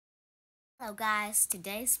Hello guys,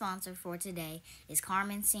 today's sponsor for today is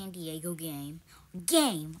Carmen Sandiego Game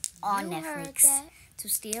on Netflix. To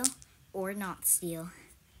steal or not steal.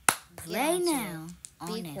 Play now on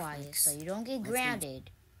Be Netflix. quiet so you don't get grounded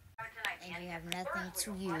and you have nothing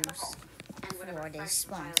to use for this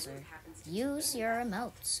sponsor. Use your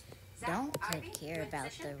remotes. Don't care about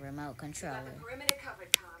the remote controller.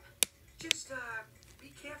 Just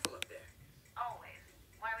be careful up there. Always.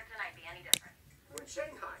 Why would tonight be any different? We're in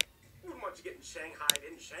Shanghai. You wouldn't want to get in Shanghai,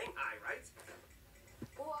 right?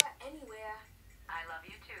 Or anywhere. I love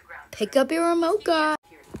you too, ground. Pick up your remote, guy.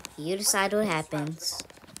 You decide what happens.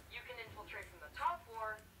 You can infiltrate from the top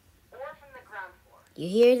floor or from the ground floor. You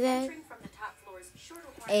hear that? Entering from the top floor is short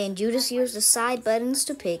of And you just use the side buttons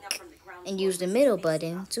to pick and use the middle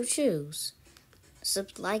button to choose.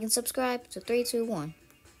 Like and subscribe to 3, 2, 1.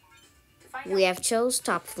 We have chose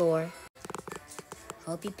top floor.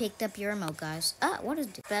 Hope you picked up your remote, guys. What is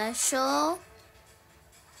the special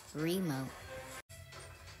remote?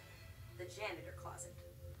 The janitor closet.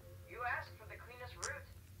 You asked for the cleanest route.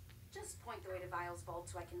 Just point the way to Vile's vault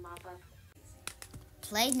so I can mop up.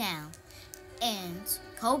 Play now. And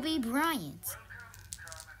Kobe Bryant.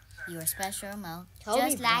 Your special remote.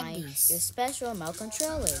 Just like this. Your special remote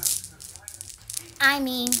controller. I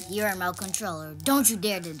mean, your remote controller. Don't you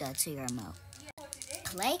dare do that to your remote.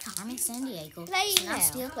 Play Carmen Sandiego. Play to now. not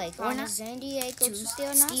steal. Play Or Carmen not Sandiego to steal,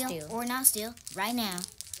 not steal. or not steal right now.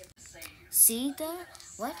 See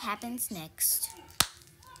what happens next.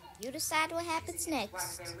 You decide what happens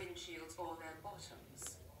next. Their windshields or their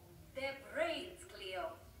bottoms. Their brains,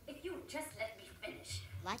 Cleo. If you just let me finish.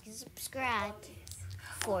 Like and subscribe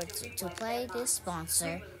to play this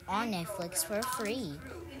sponsor on Netflix for free.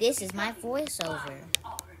 This is my voiceover.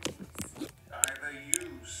 Either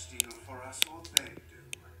you steal for us or they do.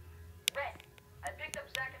 Red, I picked up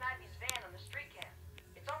Zach and Ivy's van on the street cam.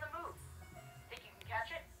 It's on the move. Think you can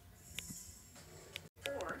catch it?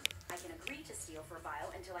 Or I can agree to steal for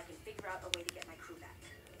Vile until I can figure out a way to get my crew back.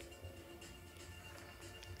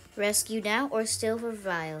 Rescue now or steal for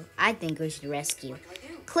Vile? I think we should rescue. What do I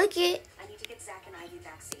do? Click it. I need to get Zach and Ivy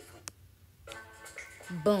back safely.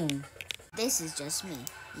 Boom. This is just me.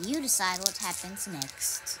 You decide what happens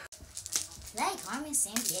next. Play Carmen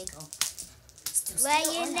Sandiego. Play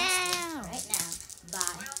it now. Right now.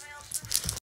 Bye.